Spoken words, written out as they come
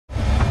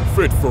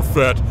Fit for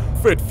fat,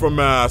 fit for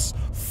mass,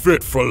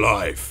 fit for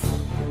life.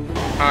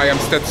 I am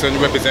Stetson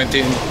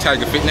representing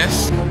Tiger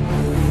Fitness.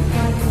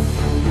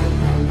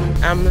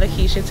 I'm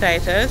Lakeisha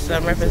Titus.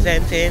 I'm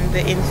representing the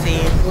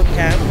Insane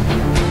Bootcamp.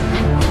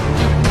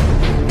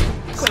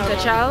 Quinta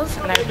Charles,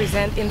 and I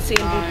represent Insane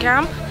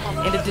Bootcamp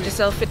in the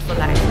Digicel Fit for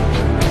Life.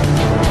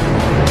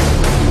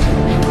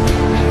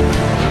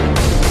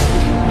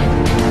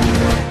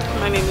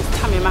 My name is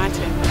Tammy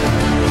Martin.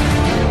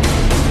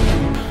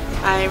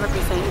 I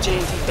represent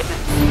J&T Fitness.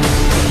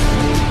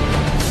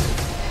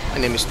 My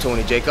name is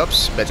Tony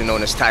Jacobs, better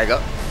known as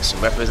Tiger. So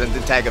I'm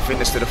representing Tiger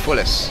Fitness to the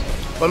fullest.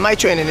 Well, my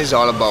training is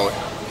all about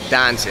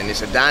dancing.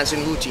 It's a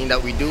dancing routine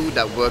that we do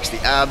that works the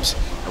abs,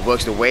 that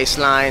works the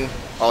waistline,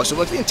 also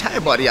works the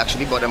entire body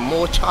actually, but a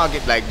more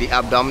target like the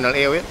abdominal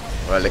area.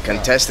 Well, the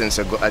contestants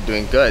are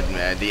doing good,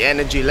 man. The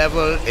energy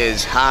level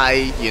is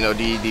high, you know,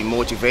 the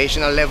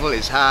motivational level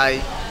is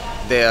high,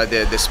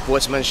 the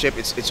sportsmanship,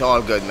 it's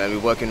all good, man. We're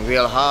working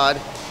real hard,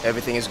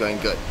 everything is going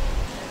good.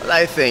 Well,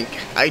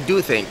 I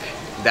do think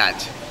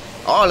that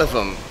all of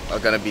them are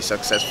going to be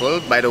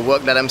successful by the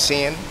work that I'm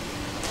seeing.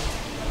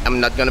 I'm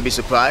not going to be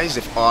surprised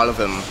if all of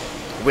them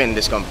win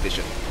this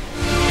competition.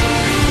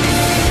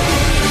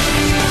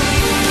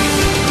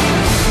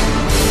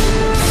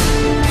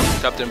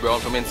 Captain Brown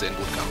from Insane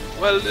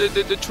Bootcamp. Well,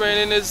 the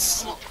training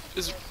is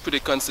pretty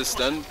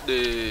consistent.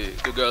 The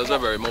girls are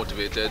very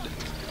motivated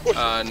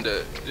and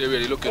they're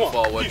really looking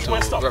forward to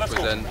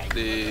represent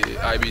the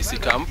IBC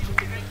camp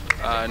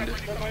and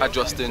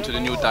adjusting to the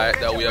new diet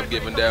that we have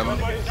given them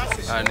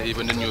and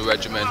even the new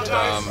regiment.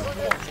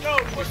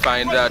 We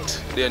find that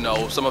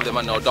some of them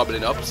are now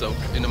doubling up, so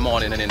in the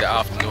morning and in the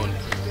afternoon,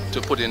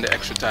 to put in the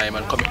extra time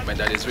and commitment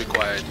that is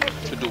required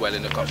to do well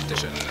in the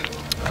competition.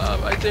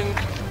 I think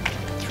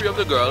 3 of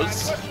the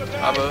girls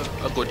have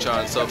a good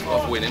chance of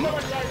winning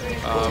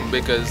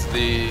because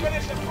the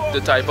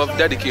type of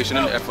dedication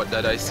and effort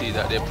that I see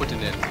that they're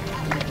putting in,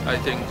 I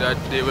think that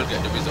they will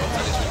get the results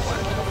that is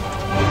required.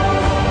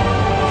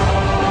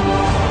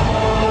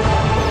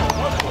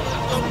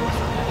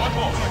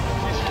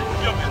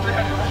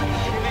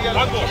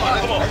 One more,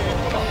 come on.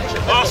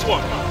 Last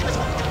one.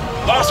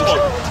 Last one.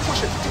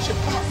 Push it.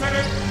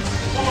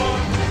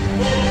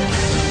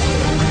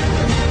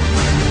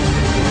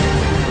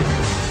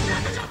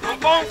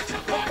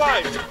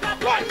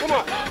 Right, come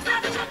on.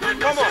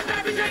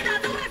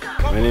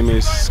 My name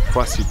is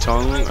Kwasi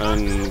Tong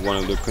and one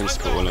of the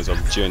principal owners of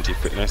J&T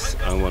Fitness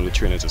and one of the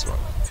trainers as well.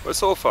 Well,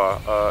 so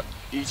far,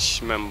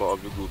 each member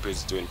of the group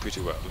is doing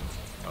pretty well.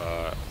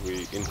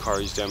 We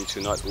encourage them to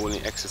not only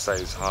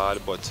exercise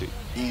hard but to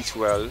eat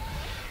well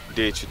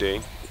day to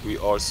day. We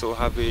also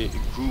have a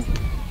group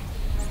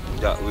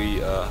that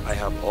I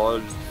have all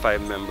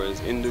 5 members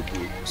in the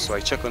group, so I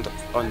check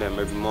on them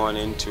every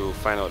morning to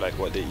find out like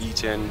what they're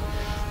eating,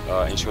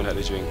 ensuring that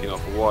they drink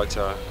enough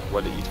water,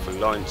 what they eat for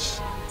lunch,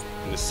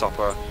 in the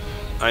supper,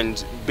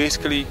 and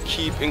basically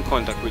keep in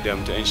contact with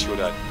them to ensure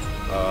that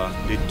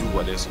they do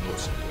what they're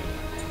supposed to do.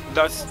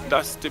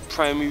 That's the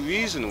primary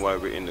reason why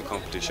we're in the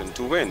competition,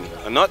 to win,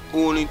 and not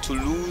only to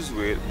lose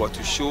weight but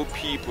to show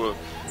people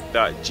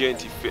that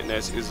J&T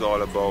Fitness is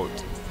all about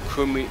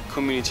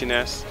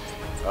communityness,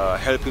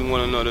 helping one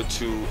another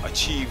to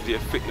achieve their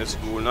fitness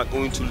goal, not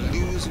only to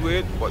lose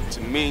weight but to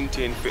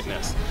maintain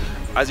fitness.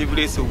 As it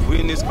relates to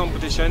winning this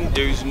competition,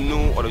 there is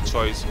no other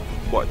choice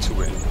but to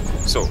win.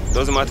 So it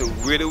doesn't matter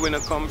where the winner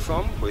comes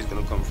from, but it's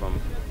going to come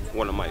from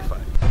one of my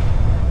 5.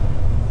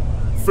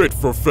 Fit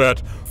for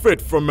fat, fit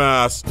for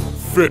mass,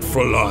 fit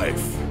for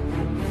life.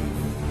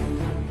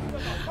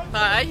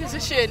 Hi, this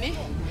is Shani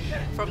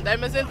from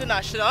Diamonds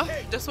International.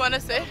 Just want to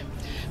say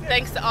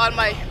thanks to all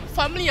my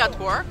family at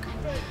work,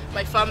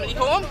 my family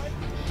home,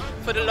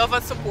 for the love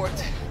and support.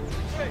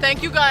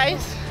 Thank you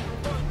guys.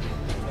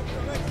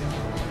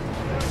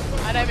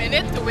 And I'm in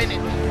it to win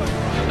it.